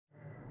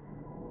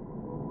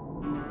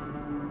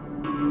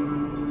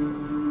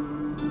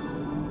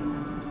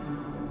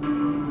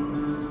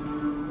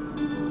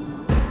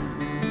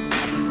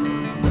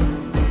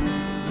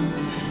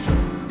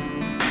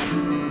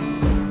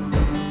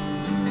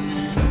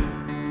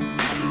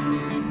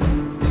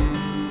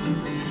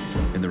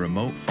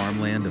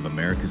farmland of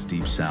America's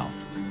Deep South.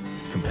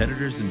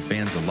 Competitors and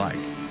fans alike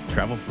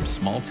travel from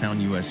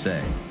small-town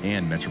USA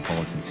and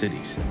metropolitan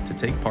cities to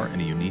take part in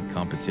a unique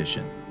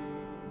competition,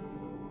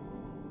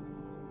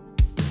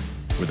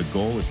 where the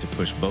goal is to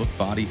push both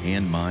body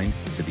and mind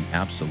to the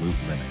absolute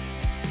limit.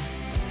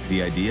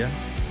 The idea,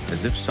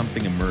 as if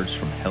something emerged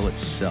from hell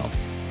itself,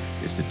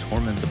 is to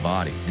torment the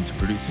body into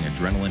producing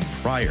adrenaline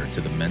prior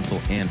to the mental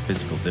and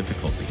physical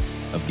difficulty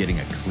of getting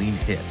a clean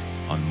hit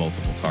on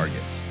multiple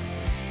targets,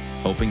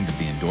 hoping that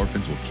the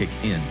endorphins will kick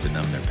in to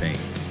numb their pain.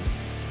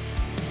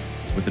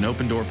 With an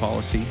open-door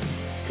policy,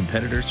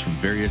 competitors from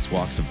various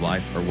walks of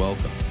life are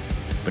welcome,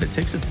 but it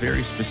takes a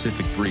very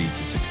specific breed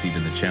to succeed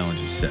in the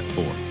challenges set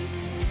forth.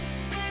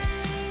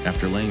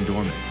 After laying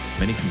dormant,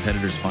 many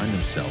competitors find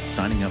themselves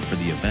signing up for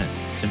the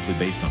event simply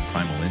based on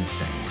primal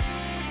instinct.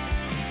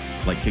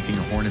 Like kicking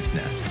a hornet's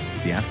nest,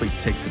 the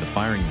athletes take to the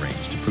firing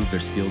range to prove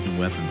their skills in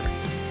weaponry.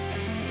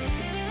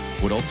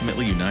 What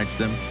ultimately unites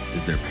them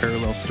is their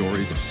parallel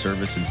stories of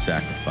service and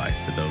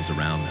sacrifice to those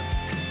around them.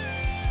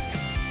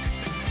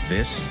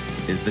 This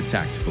is the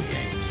Tactical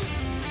Games.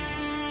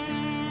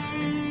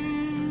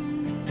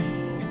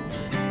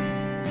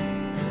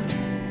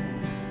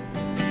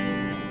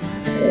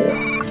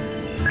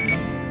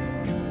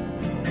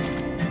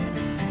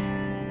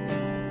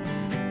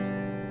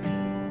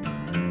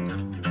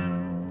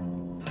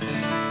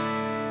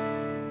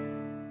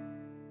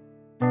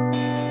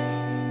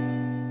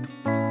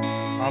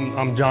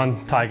 I'm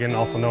John Tiegen,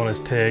 also known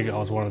as Tig. I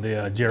was one of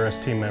the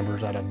GRS team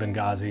members out of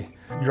Benghazi.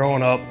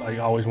 Growing up, I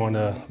always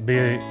wanted to be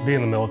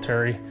in the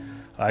military.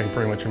 I can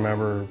pretty much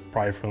remember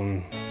probably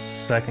from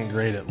second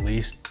grade at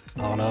least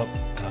on up.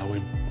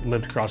 We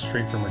lived across the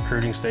street from a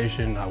recruiting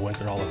station. I went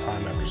there all the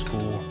time after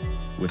school.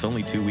 With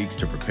only 2 weeks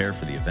to prepare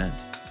for the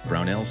event,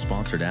 Brownell's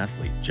sponsored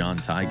athlete, John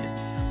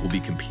Tiegen, will be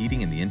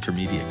competing in the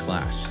intermediate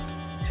class.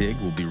 Tig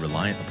will be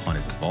reliant upon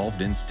his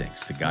evolved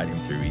instincts to guide him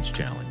through each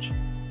challenge.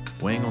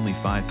 Weighing only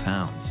 5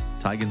 pounds,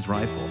 Tigen's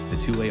rifle, the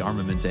 2A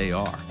Armament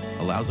AR,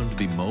 allows him to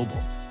be mobile,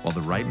 while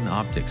the Riton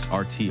Optics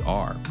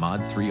RTR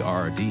Mod 3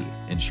 RRD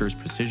ensures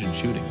precision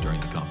shooting during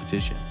the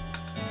competition.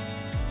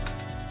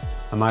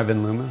 I'm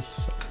Ivan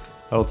Loomis.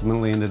 I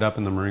ultimately ended up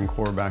in the Marine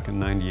Corps back in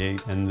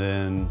 '98 and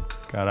then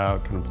got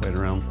out, kind of played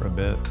around for a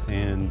bit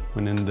and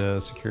went into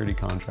security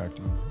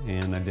contracting.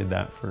 And I did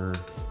that for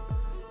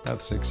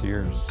about 6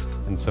 years.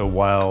 And so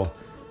while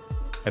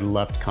I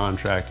left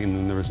contracting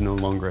and there was no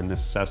longer a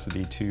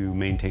necessity to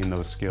maintain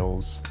those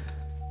skills,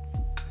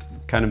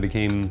 it kind of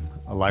became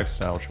a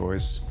lifestyle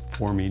choice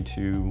for me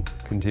to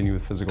continue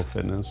with physical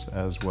fitness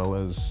as well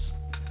as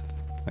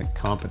like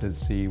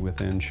competency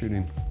within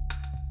shooting.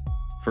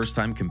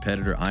 First-time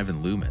competitor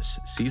Ivan Loomis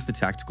sees the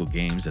Tactical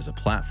Games as a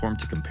platform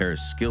to compare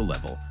his skill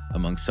level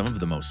among some of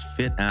the most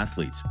fit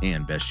athletes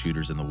and best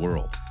shooters in the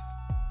world.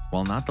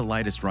 While not the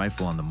lightest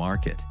rifle on the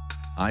market,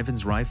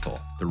 Ivan's rifle,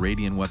 the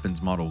Radian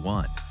Weapons Model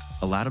 1,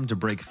 allowed him to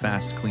break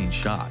fast, clean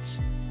shots.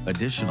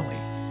 Additionally,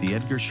 the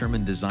Edgar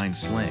Sherman designed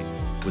sling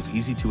was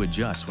easy to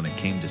adjust when it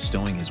came to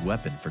stowing his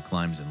weapon for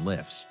climbs and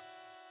lifts.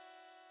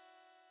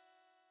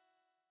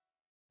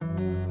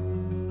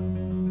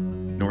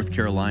 North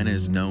Carolina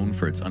is known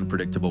for its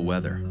unpredictable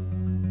weather.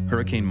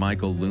 Hurricane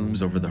Michael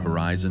looms over the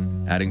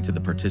horizon, adding to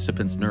the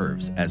participants'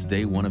 nerves as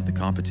day one of the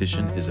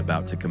competition is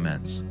about to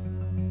commence.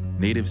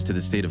 Natives to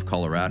the state of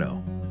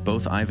Colorado,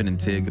 both Ivan and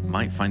Tig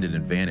might find an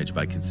advantage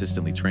by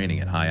consistently training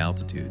at high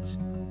altitudes.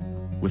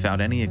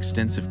 Without any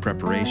extensive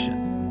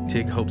preparation,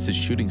 Tig hopes his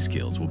shooting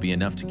skills will be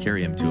enough to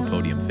carry him to a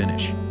podium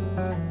finish.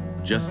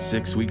 Just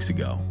 6 weeks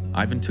ago,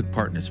 Ivan took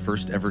part in his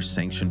first ever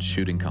sanctioned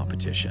shooting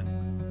competition,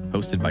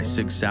 hosted by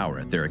Sig Sauer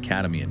at their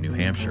academy in New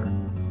Hampshire.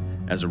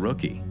 As a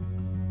rookie,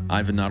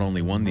 Ivan not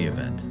only won the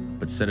event,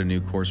 but set a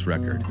new course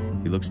record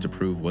he looks to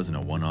prove wasn't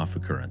a one-off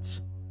occurrence.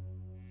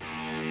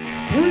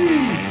 3, 2, 1.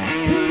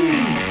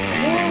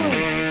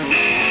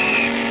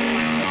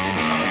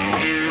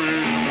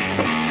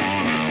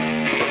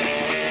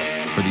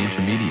 For the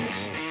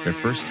intermediates, their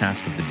first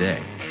task of the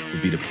day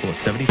would be to pull a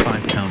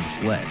 75-pound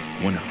sled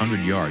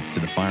 100 yards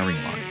to the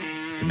firing line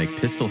to make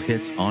pistol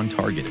hits on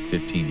target at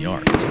 15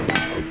 yards.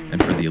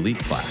 And for the elite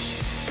class,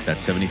 that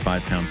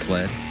 75-pound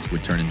sled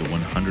would turn into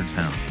 100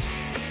 pounds.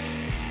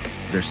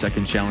 Their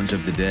second challenge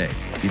of the day,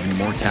 even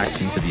more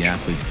taxing to the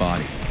athlete's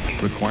body,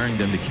 requiring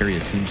them to carry a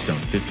tombstone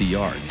 50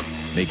 yards,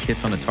 make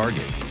hits on a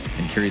target,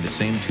 and carry the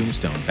same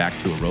tombstone back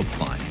to a rope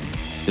climb.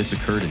 This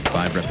occurred in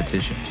 5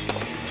 repetitions.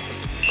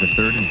 The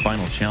third and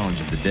final challenge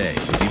of the day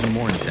was even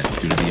more intense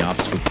due to the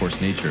obstacle course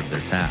nature of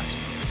their task.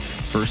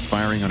 First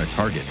firing on a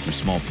target through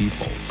small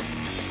peepholes,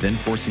 then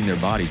forcing their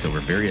bodies over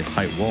various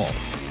height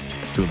walls,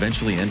 to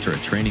eventually enter a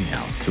training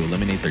house to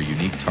eliminate their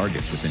unique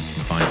targets within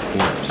confined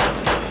quarters.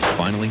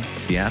 Finally,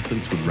 the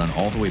athletes would run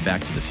all the way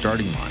back to the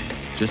starting line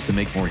just to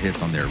make more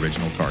hits on their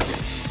original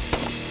targets.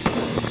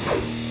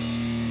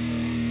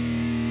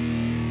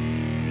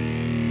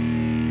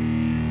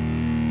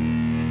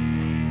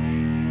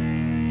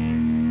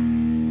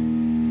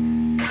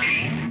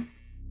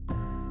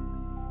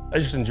 I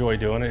just enjoy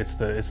doing it.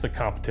 It's the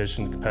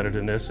competition, the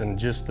competitiveness, and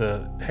just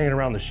the hanging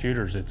around the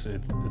shooters. It's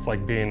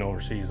like being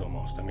overseas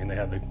almost. I mean, they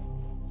have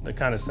the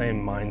kind of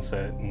same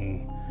mindset,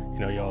 and you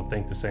know, y'all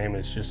think the same.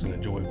 It's just an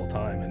enjoyable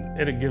time,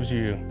 and it gives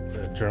you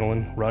the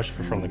adrenaline rush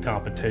from the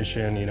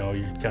competition. You know,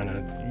 you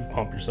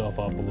pump yourself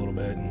up a little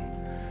bit, and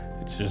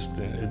it's just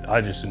I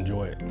just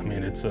enjoy it. I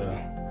mean, it's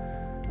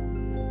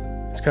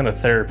kind of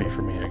therapy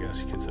for me, I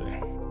guess you could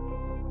say.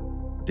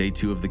 Day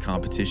 2 of the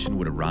competition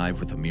would arrive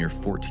with a mere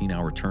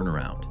 14-hour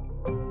turnaround.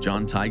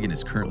 John Tiegen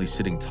is currently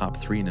sitting top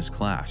 3 in his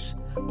class,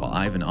 while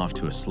Ivan, off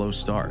to a slow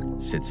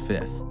start, sits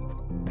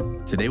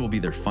 5th. Today will be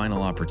their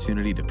final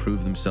opportunity to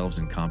prove themselves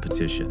in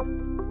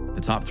competition.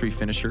 The top 3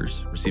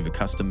 finishers receive a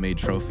custom-made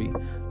trophy,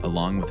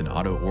 along with an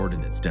Auto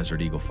Ordnance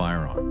Desert Eagle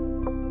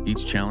firearm.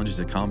 Each challenge is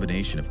a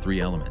combination of 3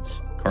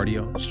 elements: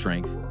 cardio,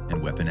 strength,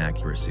 and weapon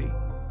accuracy.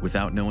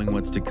 Without knowing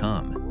what's to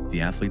come,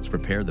 the athletes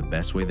prepare the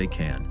best way they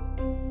can.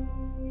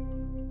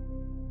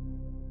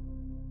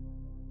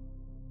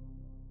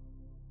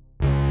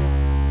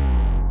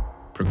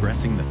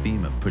 Progressing the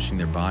theme of pushing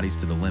their bodies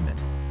to the limit,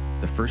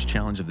 the first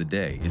challenge of the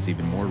day is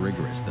even more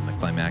rigorous than the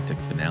climactic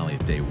finale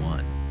of day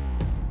 1.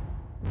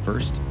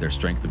 First, their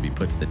strength would be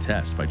put to the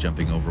test by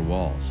jumping over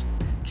walls,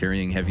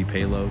 carrying heavy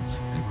payloads,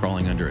 and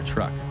crawling under a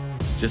truck,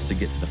 just to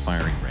get to the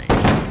firing range,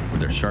 where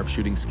their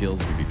sharpshooting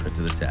skills would be put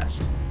to the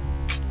test.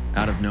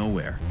 Out of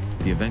nowhere,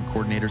 the event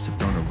coordinators have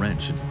thrown a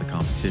wrench into the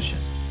competition.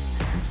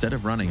 Instead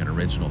of running an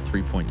original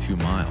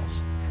 3.2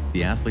 miles,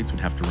 the athletes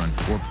would have to run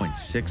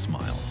 4.6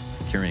 miles,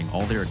 carrying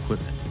all their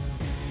equipment.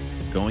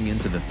 Going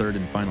into the third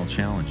and final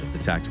challenge of the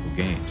tactical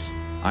games,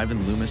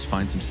 Ivan Loomis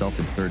finds himself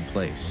in 3rd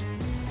place.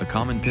 The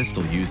common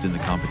pistol used in the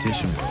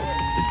competition world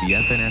is the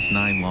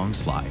FNS-9 long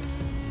slide.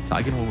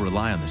 Tiegen will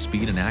rely on the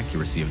speed and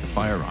accuracy of the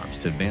firearms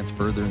to advance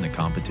further in the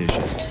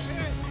competition.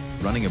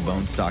 Running a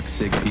bone stock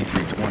SIG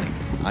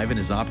P320, Ivan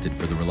has opted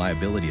for the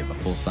reliability of a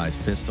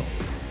full-sized pistol.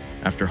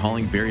 After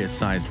hauling various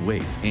sized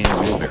weights and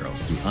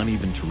wheelbarrows through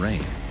uneven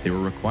terrain, they were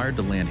required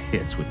to land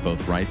hits with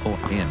both rifle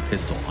and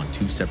pistol on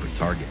 2 separate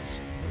targets.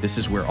 This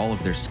is where all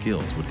of their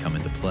skills would come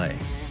into play.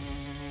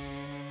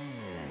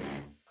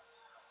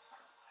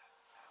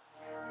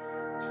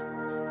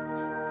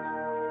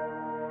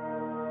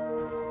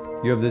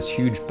 You have this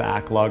huge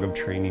backlog of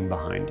training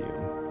behind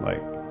you,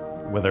 like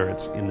whether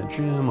it's in the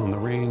gym, on the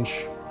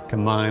range,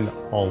 combined,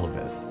 all of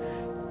it.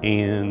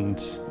 And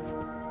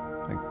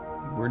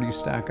where do you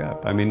stack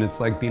up? I mean, it's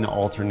like being an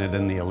alternate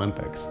in the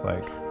Olympics.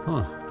 Like,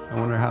 I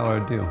wonder how I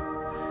would do.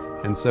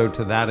 And so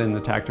to that end,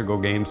 the tactical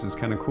games is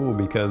kind of cool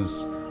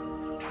because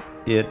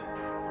it,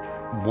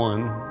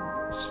 one,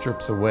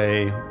 strips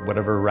away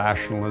whatever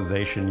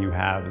rationalization you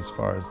have as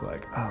far as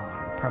like, oh,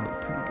 I'm probably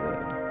pretty good.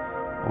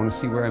 I want to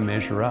see where I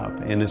measure up.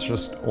 And it's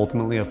just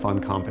ultimately a fun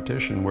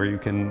competition where you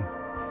can,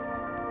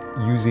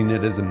 using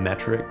it as a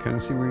metric, kind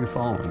of see where you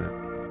fall in it.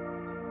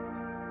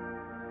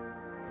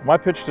 My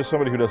pitch to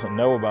somebody who doesn't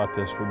know about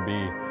this would be,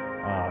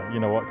 you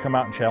know what, come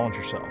out and challenge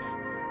yourself.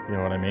 You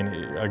know what I mean?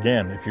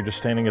 Again, if you're just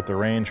standing at the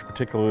range,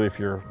 particularly if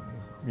you're,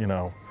 you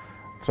know,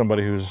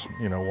 somebody who's,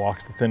 you know,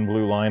 walks the thin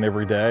blue line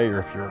every day, or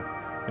if you're,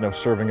 you know,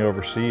 serving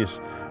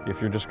overseas,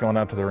 if you're just going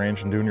out to the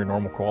range and doing your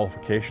normal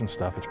qualification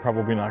stuff, it's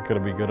probably not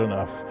going to be good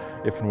enough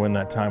if and when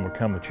that time would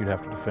come that you'd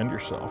have to defend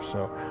yourself.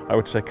 So I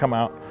would say come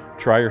out,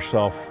 try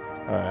yourself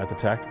at the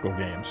tactical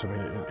games. I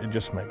mean, it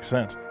just makes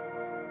sense.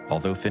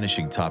 Although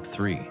finishing top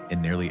 3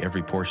 in nearly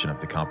every portion of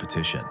the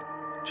competition,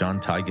 John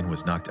Tiegen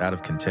was knocked out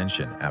of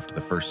contention after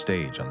the first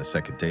stage on the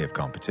 2nd day of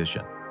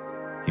competition.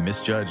 He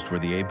misjudged where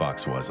the A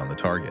box was on the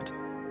target,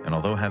 and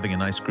although having a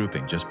nice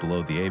grouping just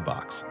below the A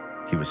box,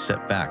 he was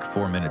set back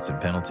 4 minutes in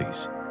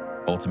penalties,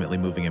 ultimately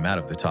moving him out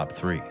of the top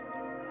 3.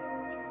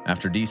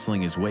 After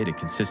dieseling his way to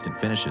consistent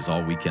finishes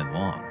all weekend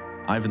long,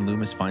 Ivan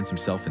Loomis finds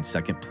himself in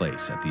 2nd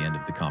place at the end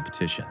of the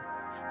competition,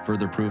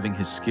 further proving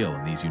his skill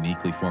in these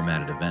uniquely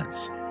formatted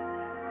events.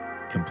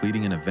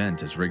 Completing an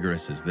event as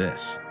rigorous as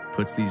this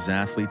puts these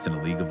athletes in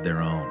a league of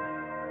their own,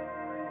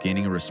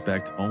 gaining a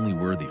respect only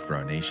worthy for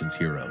our nation's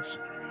heroes.